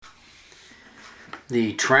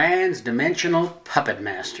The Trans-Dimensional Puppet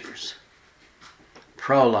Masters.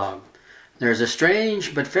 Prologue. There's a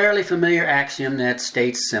strange but fairly familiar axiom that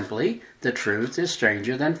states simply, the truth is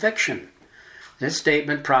stranger than fiction. This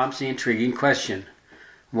statement prompts the intriguing question,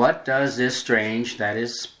 what does this strange, that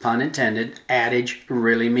is, pun intended, adage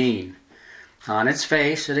really mean? On its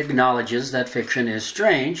face, it acknowledges that fiction is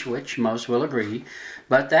strange, which most will agree,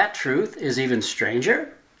 but that truth is even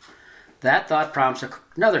stranger? That thought prompts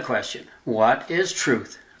another question. What is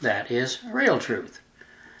truth? That is real truth.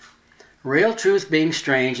 Real truth being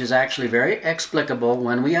strange is actually very explicable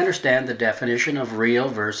when we understand the definition of real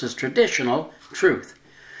versus traditional truth.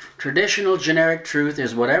 Traditional generic truth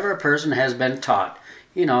is whatever a person has been taught,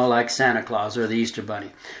 like Santa Claus or the Easter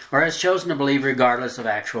Bunny, or has chosen to believe regardless of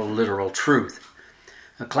actual literal truth.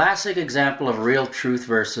 A classic example of real truth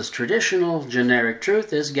versus traditional generic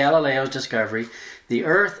truth is Galileo's discovery the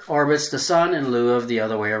Earth orbits the Sun in lieu of the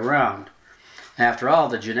other way around. After all,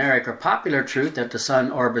 the generic or popular truth that the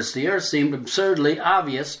Sun orbits the Earth seemed absurdly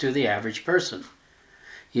obvious to the average person.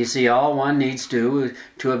 You see, all one needs to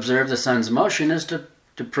observe the Sun's motion is to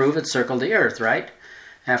prove it circled the Earth, right?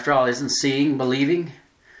 After all, isn't seeing believing?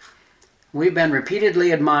 We've been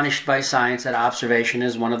repeatedly admonished by science that observation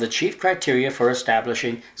is one of the chief criteria for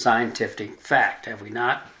establishing scientific fact, have we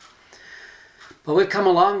not? But we've come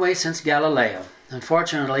a long way since Galileo.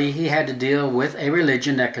 Unfortunately, he had to deal with a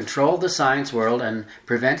religion that controlled the science world and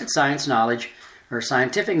prevented science knowledge or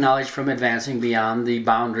scientific knowledge from advancing beyond the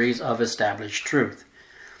boundaries of established truth.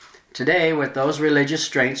 Today, with those religious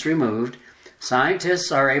restraints removed,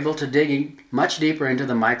 scientists are able to dig much deeper into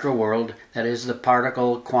the micro world, that is the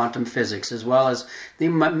particle quantum physics, as well as the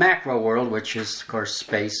macro world, which is, of course,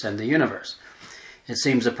 space and the universe. It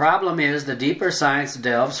seems the problem is the deeper science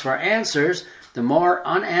delves for answers, the more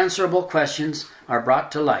unanswerable questions are brought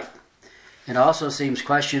to light. It also seems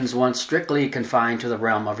questions once strictly confined to the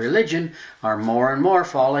realm of religion are more and more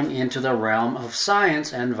falling into the realm of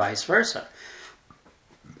science and vice versa,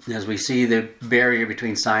 as we see the barrier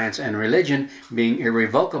between science and religion being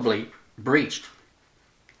irrevocably breached.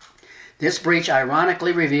 This breach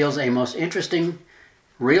ironically reveals a most interesting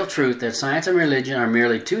real truth that science and religion are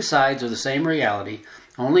merely two sides of the same reality,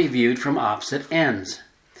 only viewed from opposite ends.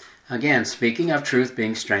 Again, speaking of truth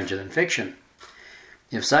being stranger than fiction.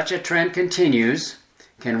 If such a trend continues,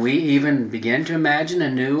 can we even begin to imagine a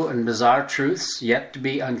new and bizarre truths yet to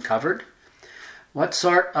be uncovered? What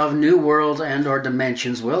sort of new worlds and or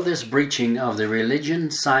dimensions will this breaching of the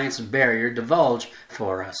religion-science barrier divulge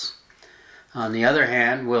for us? On the other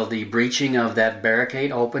hand, will the breaching of that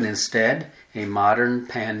barricade open instead a modern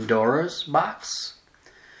Pandora's box?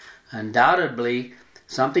 Undoubtedly,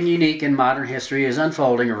 something unique in modern history is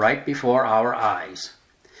unfolding right before our eyes.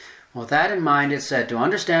 With that in mind, it's said to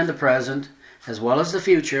understand the present as well as the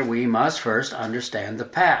future, we must first understand the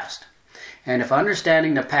past. And if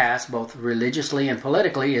understanding the past, both religiously and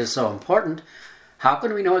politically, is so important, how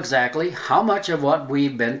can we know exactly how much of what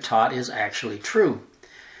we've been taught is actually true?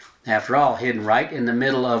 After all, hidden right in the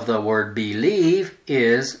middle of the word believe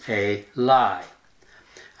is a lie.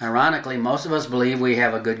 Ironically, most of us believe we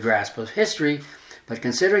have a good grasp of history, but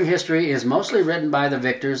considering history is mostly written by the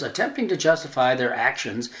victors attempting to justify their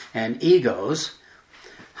actions and egos,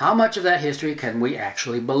 how much of that history can we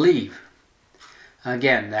actually believe?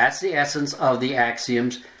 Again, that's the essence of the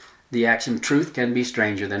axioms. The axiom truth can be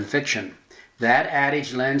stranger than fiction. That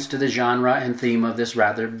adage lends to the genre and theme of this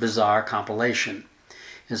rather bizarre compilation.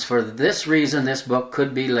 It's for this reason this book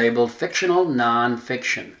could be labeled fictional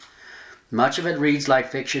non-fiction. Much of it reads like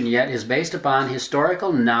fiction, yet is based upon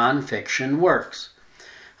historical non-fiction works.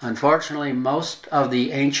 Unfortunately, most of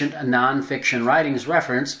the ancient non-fiction writings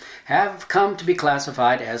referenced have come to be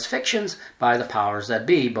classified as fictions by the powers that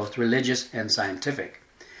be, both religious and scientific.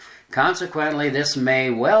 Consequently, this may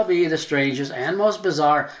well be the strangest and most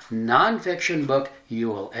bizarre non-fiction book you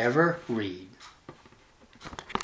will ever read.